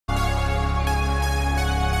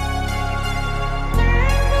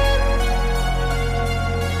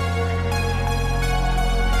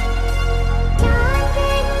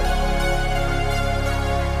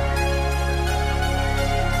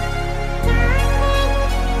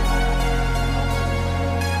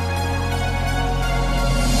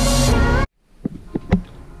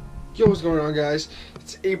Yo, what's going on, guys?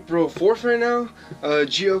 It's April 4th right now.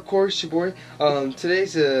 Gio, of course, your boy.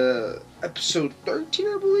 Today's episode 13,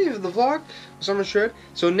 I believe, of the vlog. Summer shred.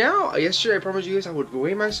 So now, yesterday I promised you guys I would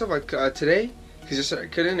weigh myself like today, because yesterday I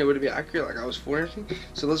couldn't. It wouldn't be accurate, like I was full and everything.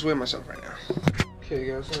 So let's weigh myself right now. Okay,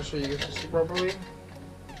 guys, I'm gonna show you guys to see properly.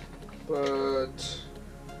 But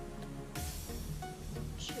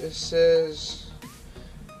it says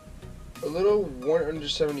a little 1 under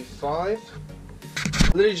 75.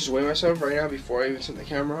 Literally just weigh myself right now before I even turn the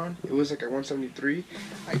camera on. It was like at 173.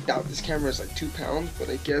 I doubt this camera is like 2 pounds, but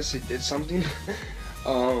I guess it did something.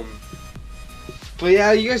 But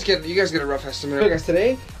yeah, you guys get a rough estimate. Okay, guys,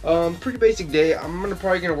 today, pretty basic day. I'm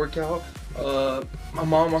probably gonna work out. My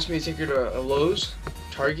mom wants me to take her to a Lowe's,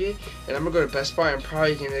 Target, and I'm gonna go to Best Buy. I'm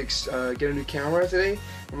probably gonna get a new camera today.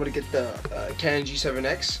 I'm gonna get the Canon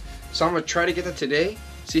G7X. So I'm gonna try to get that today.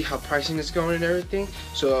 See how pricing is going and everything.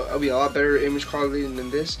 So it'll be a lot better image quality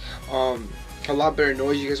than this. A lot better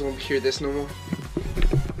noise. You guys won't hear this no more.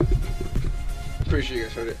 Pretty sure you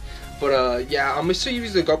guys heard it. But yeah, I'm gonna still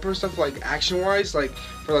use the GoPro stuff like action wise, like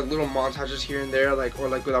for like little montages here and there, like, or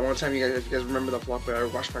like that one time if you guys remember the vlog where I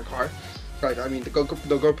washed my car. Like, I mean, the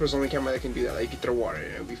GoPro's the only camera that can do that. Like, you can throw water in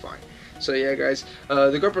it, it'll be fine. So yeah, guys,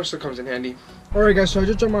 the GoPro still comes in handy. Alright, guys, so I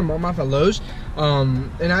just dropped my mom off at Lowe's,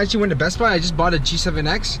 and I actually went to Best Buy. I just bought a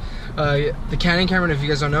G7X, the Canon camera, if you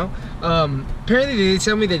guys don't know. Apparently they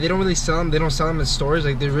tell me that they don't really sell them. They don't sell them in stores.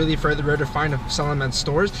 Like, they're really further rare to find to sell them at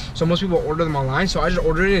stores. So most people order them online. So I just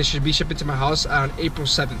ordered it. It should be shipped to my house on April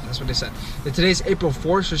 7th. That's what they said. And today's April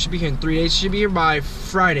 4th, so it should be here in 3 days. It should be here by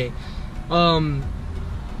Friday.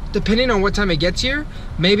 Depending on what time it gets here,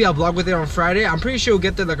 maybe I'll vlog with it on Friday. I'm pretty sure it'll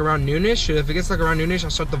get there like around noonish. If it gets like around noonish, I'll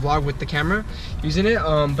start the vlog with the camera using it.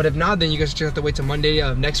 But if not, then you guys just have to wait till Monday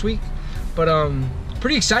of next week. But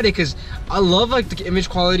pretty excited because I love like the image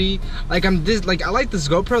quality. Like I like this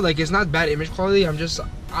GoPro. Like, it's not bad image quality. I'm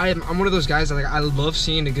one of those guys that, like, I love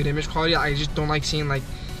seeing the good image quality. I just don't like seeing like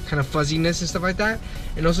kind of fuzziness and stuff like that.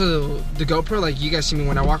 And also the GoPro, like, you guys see me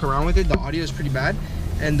when I walk around with it, the audio is pretty bad.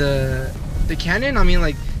 And the Canon, I mean,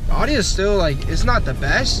 like, the audio is still, like, it's not the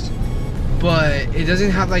best, but it doesn't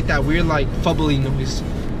have like that weird like fubbly noise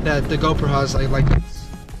that the GoPro has. Like this.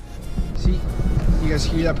 See, you guys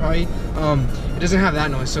hear that probably. It doesn't have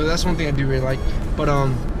that noise, so that's one thing I do really like. But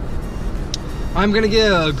I'm gonna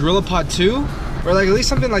get a Gorilla Pod 2, or like at least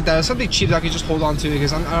something like that, something cheap that I can just hold on to,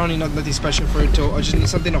 because I don't need nothing special for it. I just need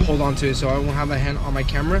something to hold on to, so I won't have my hand on my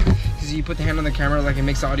camera. Because you put the hand on the camera, like, it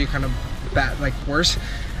makes the audio kind of bad, like worse.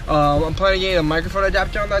 I'm planning on getting a microphone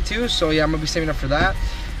adapter on that too, so yeah, I'm gonna be saving up for that.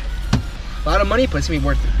 A lot of money, but it's gonna be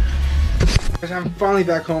worth it. I'm finally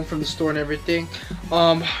back home from the store and everything.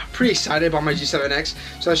 Pretty excited about my G7X,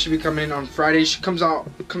 so that should be coming in on Friday. She comes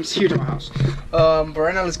here to my house. But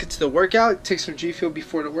right now, let's get to the workout. Take some G Fuel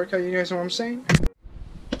before the workout. You guys know what I'm saying?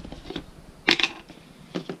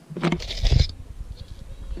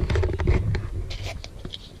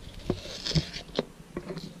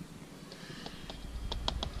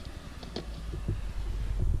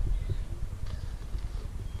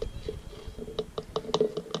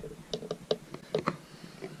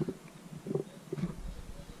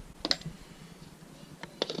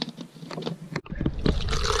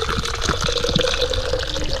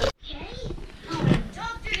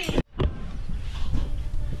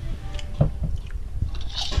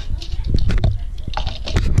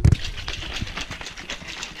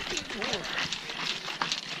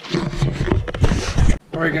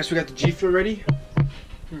 Alright, guys, we got the G Fuel ready.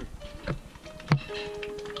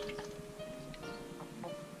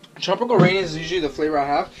 Tropical Rain is usually the flavor I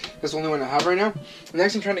have. That's the only one I have right now.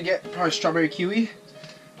 Next, I'm trying to get probably strawberry kiwi,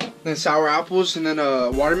 then sour apples, and then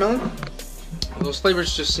watermelon. Those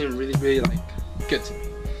flavors just seem really, really like good to me.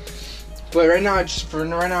 But right now, I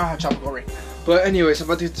have Tropical Rain. But anyways, I'm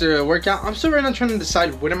about to get to the workout. I'm still right now trying to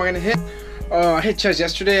decide what am I gonna hit. I hit chest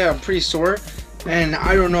yesterday. I'm pretty sore, and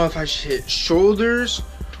I don't know if I should hit shoulders.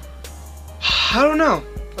 I don't know.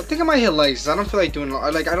 I think I might hit legs. I don't feel like doing,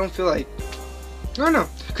 like, I don't know.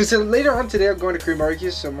 Because later on today, I'm going to Korean barbecue,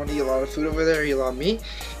 so I'm going to eat a lot of food over there, eat a lot of meat.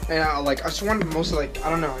 And I just want mostly, like, I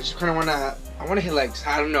don't know. I just kind of want to hit legs.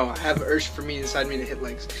 I don't know. I have an urge for me inside me to hit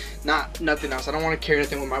legs. Nothing else. I don't want to carry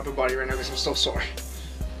anything with my upper body right now because I'm so sore.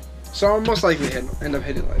 So I'll most likely end up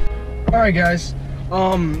hitting legs. Alright, guys.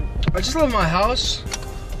 I just left my house.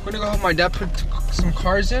 I'm going to go help my dad put some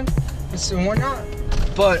cars in and whatnot.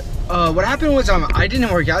 But what happened was I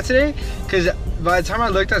didn't work out today because by the time I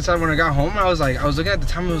looked outside when I got home, I was looking at the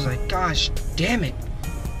time, and I was like, gosh damn it.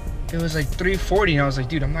 It was like 3:40, and I was like,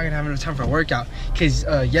 dude, I'm not gonna have enough time for a workout. Because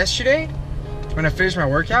yesterday, when I finished my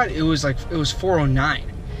workout, it was 4:09.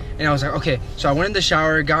 And I was like, okay. So I went in the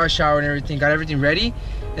shower, got a shower and everything, got everything ready.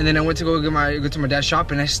 And then I went to go to my dad's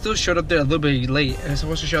shop, and I still showed up there a little bit late. And I was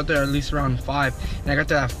supposed to show up there at least around 5, and I got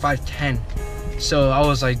there at 5:10. So I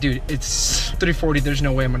was like, dude, it's 3:40. There's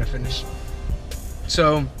no way I'm gonna finish.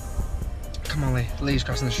 So, come on, ladies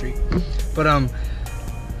crossing the street. But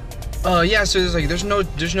yeah. So there's like,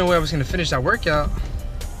 there's no way I was gonna finish that workout.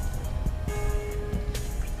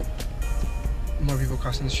 More people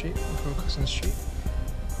crossing the street. More people crossing the street.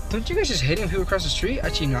 Don't you guys just hate it when people cross the street?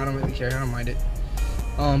 Actually, no, I don't really care. I don't mind it.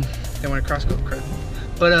 They want to cross, go crazy.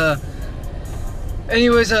 But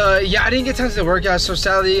anyways, yeah, I didn't get time to the workout, so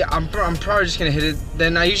sadly, I'm probably just gonna hit it.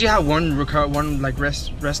 Then I usually have one like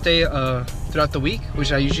rest day throughout the week,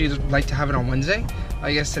 which I usually like to have it on Wednesday.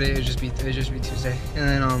 I guess today it'd just be Tuesday, and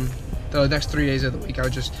then the next 3 days of the week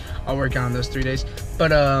I'll work out on those 3 days.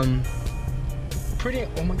 But oh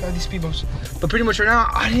my god, these speed bumps. But pretty much right now,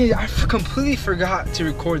 I completely forgot to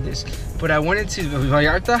record this. But I went into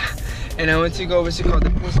Vallarta, and I went to go, what's it called,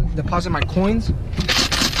 deposit my coins.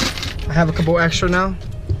 I have a couple extra now,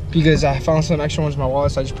 because I found some extra ones in my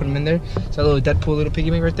wallet, so I just put them in there. It's a little Deadpool, little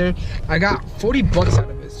piggy bank right there. I got 40 bucks out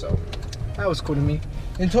of it, so that was cool to me.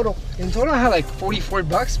 In total I had like 44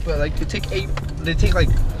 bucks, but like they take like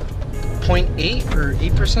 0.8 or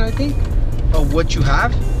 8%, I think, of what you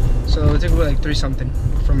have. So it took away like 3 something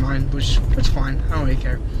from mine, which is fine. I don't really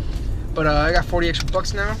care. But I got 40 extra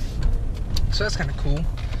bucks now, so that's kind of cool.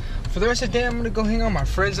 For the rest of the day, I'm gonna go hang out with my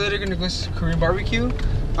friends later. Gonna go to Korean barbecue.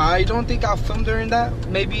 I don't think I'll film during that.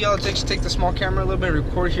 Maybe I'll just take the small camera a little bit,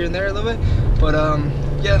 record here and there a little bit. But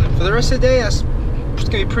yeah, for the rest of the day, it's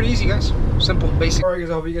gonna be pretty easy, guys. Simple, basic. Alright guys,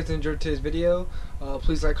 I hope you guys enjoyed today's video.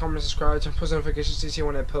 Please like, comment, subscribe, turn post notifications to see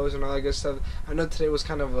when I post and all that good stuff. I know today was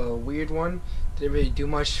kind of a weird one. Didn't really do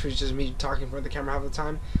much. It was just me talking in front of the camera half the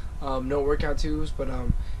time. No workout tools, but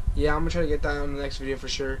yeah, I'm gonna try to get that on the next video for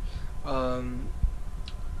sure.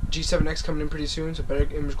 G7x coming in pretty soon, so better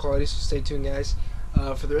image quality, so stay tuned, guys,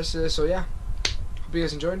 for the rest of this. So yeah, hope you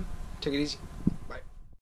guys enjoyed. Take it easy.